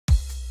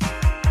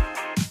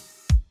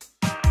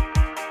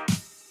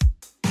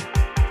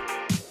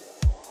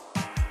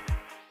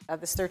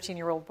this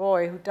 13-year-old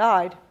boy who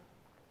died.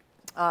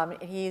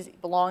 He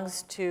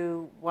belongs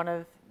to one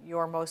of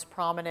your most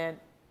prominent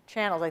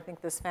channels. I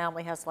think this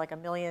family has like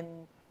 1.5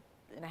 million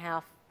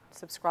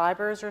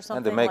subscribers or something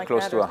like that. And they make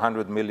close to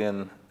 100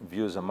 million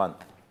views a month.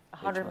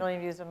 100 million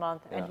views a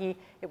month. Yeah. And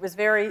it was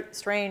very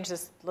strange.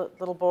 This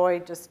little boy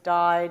just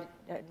died.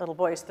 Little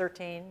boy is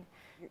 13.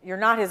 You're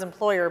not his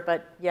employer,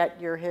 but yet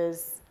you're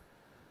his.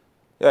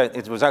 Yeah,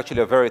 it was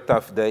actually a very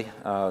tough day,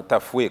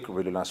 tough week,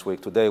 really, last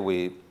week. Today,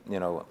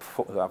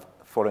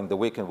 following the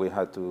weekend, we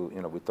had to,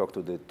 we talked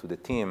to the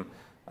team.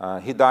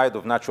 He died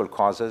of natural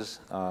causes.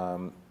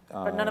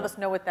 But none of us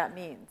know what that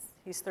means.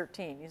 He's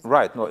 13.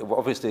 Right. No,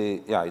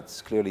 obviously, yeah,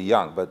 it's clearly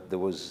young, but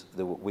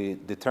we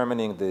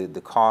determining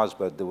the cause,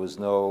 but there was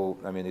no,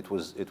 it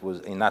was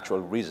a natural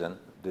reason.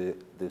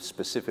 The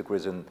specific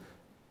reason,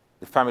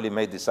 the family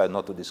may decide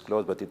not to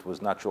disclose, but it was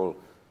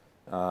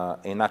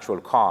a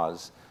natural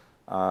cause.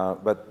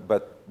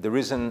 But the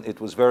reason it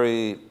was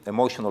very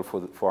emotional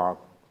for our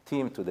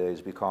team today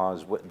is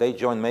because they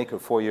joined Maker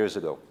 4 years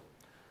ago,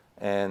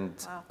 and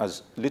wow.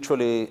 as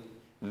literally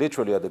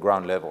at the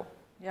ground level.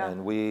 Yeah.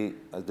 And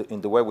in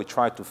the way we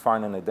tried to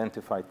find and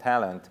identify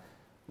talent,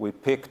 we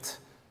picked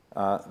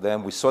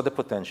them, we saw the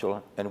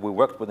potential, and we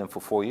worked with them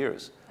for 4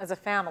 years. As a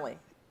family.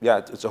 Yeah,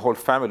 it's a whole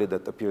family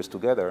that appears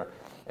together,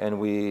 and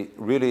we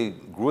really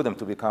grew them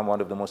to become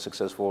one of the most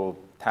successful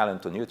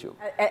talent on YouTube.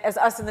 As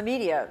us in the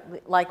media,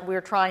 like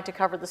we're trying to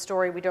cover the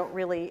story, we don't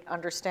really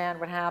understand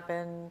what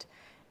happened,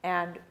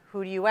 and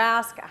who do you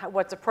ask,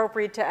 what's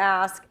appropriate to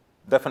ask?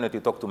 Definitely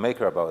talk to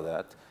Maker about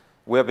that.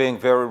 We're being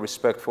very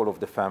respectful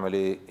of the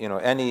family.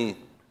 Any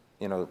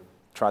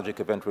tragic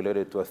event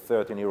related to a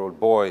 13-year-old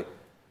boy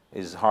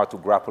is hard to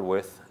grapple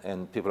with,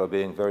 and people are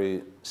being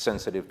very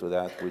sensitive to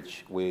that,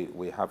 which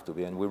we have to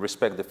be, and we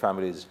respect the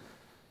family's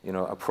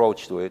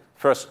approach to it.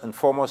 First and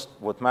foremost,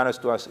 what matters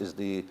to us is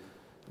the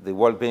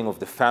well-being of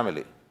the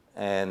family,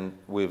 and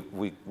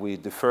we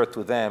defer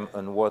to them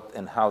on what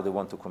and how they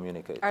want to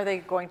communicate. Are they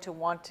going to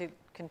want to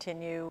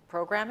continue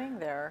programming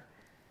there?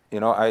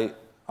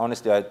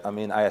 Honestly,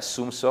 I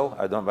assume so.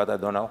 But I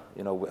don't know.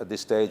 At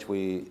this stage,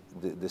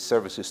 the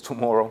service is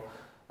tomorrow.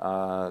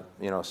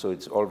 So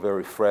it's all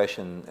very fresh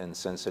and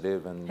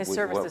sensitive. And his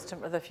service is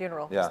the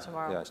funeral is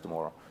tomorrow. Yeah, it's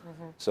tomorrow.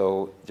 Mm-hmm.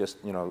 So just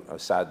a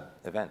sad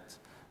event.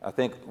 I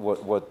think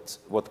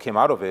what came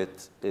out of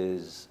it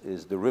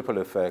is the ripple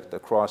effect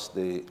across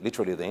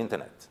literally the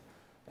internet,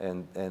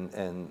 and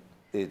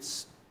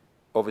it's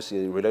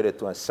obviously related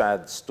to a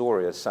sad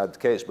story, a sad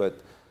case,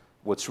 but.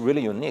 What's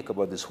really unique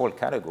about this whole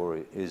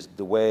category is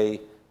the way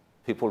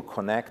people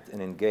connect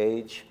and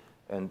engage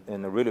and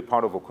are really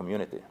part of a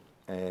community.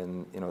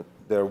 And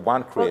they're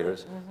one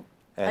creators.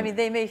 Well, mm-hmm.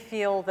 They may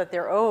feel that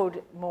they're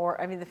owed more.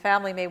 The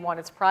family may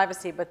want its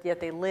privacy, but yet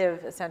they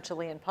live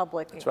essentially in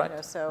public. That's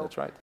right. So that's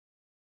right.